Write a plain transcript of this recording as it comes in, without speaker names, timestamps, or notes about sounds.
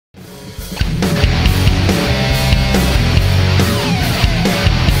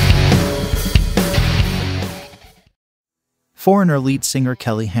Foreigner lead singer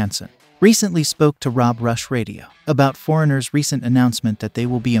Kelly Hansen recently spoke to Rob Rush Radio about Foreigner's recent announcement that they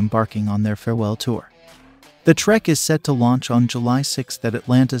will be embarking on their farewell tour. The trek is set to launch on July 6th at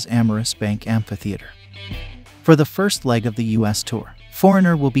Atlanta's Ameris Bank Amphitheater. For the first leg of the U.S. tour,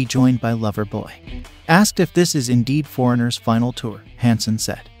 Foreigner will be joined by Loverboy. Asked if this is indeed Foreigner's final tour, Hansen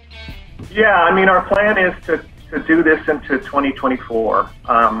said, "Yeah, I mean, our plan is to do this into 2024.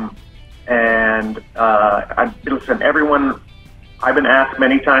 Listen, everyone, I've been asked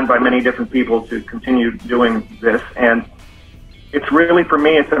many times by many different people to continue doing this, and it's really, for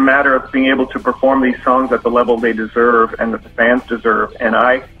me, it's a matter of being able to perform these songs at the level they deserve and that the fans deserve, and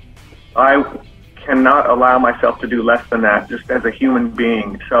I cannot allow myself to do less than that, just as a human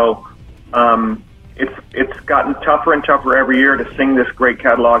being. So it's gotten tougher and tougher every year to sing this great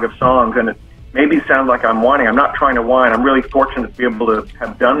catalog of songs, and it maybe sounds like I'm whining. I'm not trying to whine. I'm really fortunate to be able to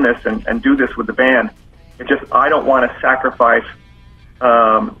have done this and do this with the band. It just, I don't want to sacrifice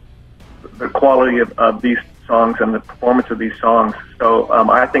the quality of these songs and the performance of these songs. So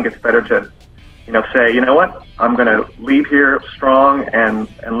I think it's better to, say, you know what, I'm going to leave here strong and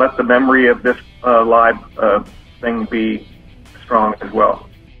let the memory of this live thing be strong as well.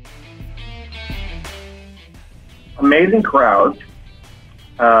 Amazing crowds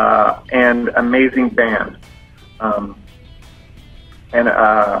and amazing band. I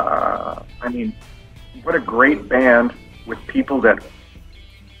mean, what a great band with people that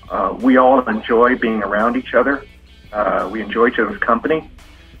we all enjoy being around each other. We enjoy each other's company,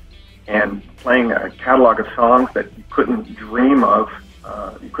 and playing a catalog of songs that you couldn't dream of,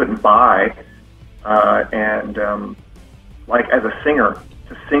 you couldn't buy, like as a singer,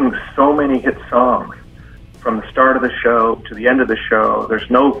 to sing so many hit songs from the start of the show to the end of the show. There's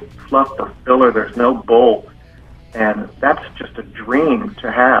no fluff or filler, there's no bull, and that's just a dream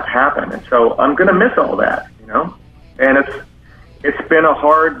to have happen. And so I'm going to miss all that, and it's been a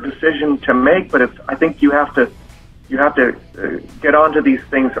hard decision to make, but I think you have to get onto these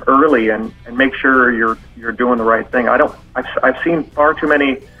things early and make sure you're doing the right thing. I've seen far too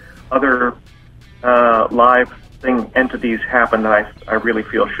many other live entities happen that I really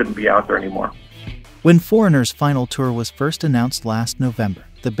feel shouldn't be out there anymore. When Foreigner's final tour was first announced last November,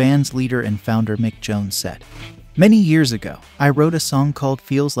 the band's leader and founder Mick Jones said, "Many years ago, I wrote a song called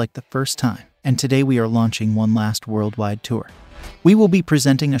Feels Like the First Time, and today we are launching one last worldwide tour. We will be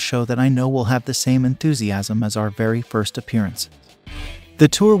presenting a show that I know will have the same enthusiasm as our very first appearances. The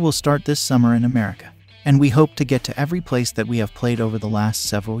tour will start this summer in America, and we hope to get to every place that we have played over the last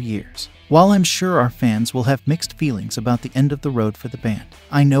several years. While I'm sure our fans will have mixed feelings about the end of the road for the band,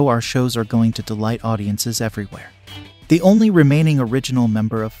 I know our shows are going to delight audiences everywhere." The only remaining original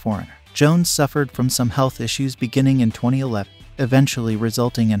member of Foreigner, Jones suffered from some health issues beginning in 2011, eventually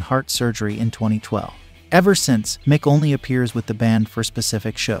resulting in heart surgery in 2012. Ever since, Mick only appears with the band for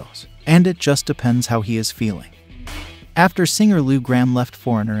specific shows, and it just depends how he is feeling. After singer LOUGRAMM left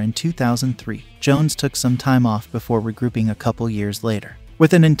Foreigner in 2003, Jones took some time off before regrouping a couple years later,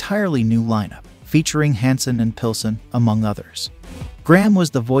 with an entirely new lineup, featuring Hansen and Pilson, among others. Graham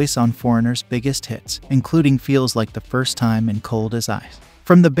was the voice on Foreigner's biggest hits, including Feels Like the First Time and Cold as Ice,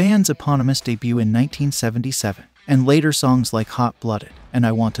 from the band's eponymous debut in 1977, and later songs like Hot Blooded and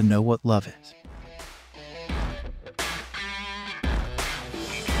I Want to Know What Love Is.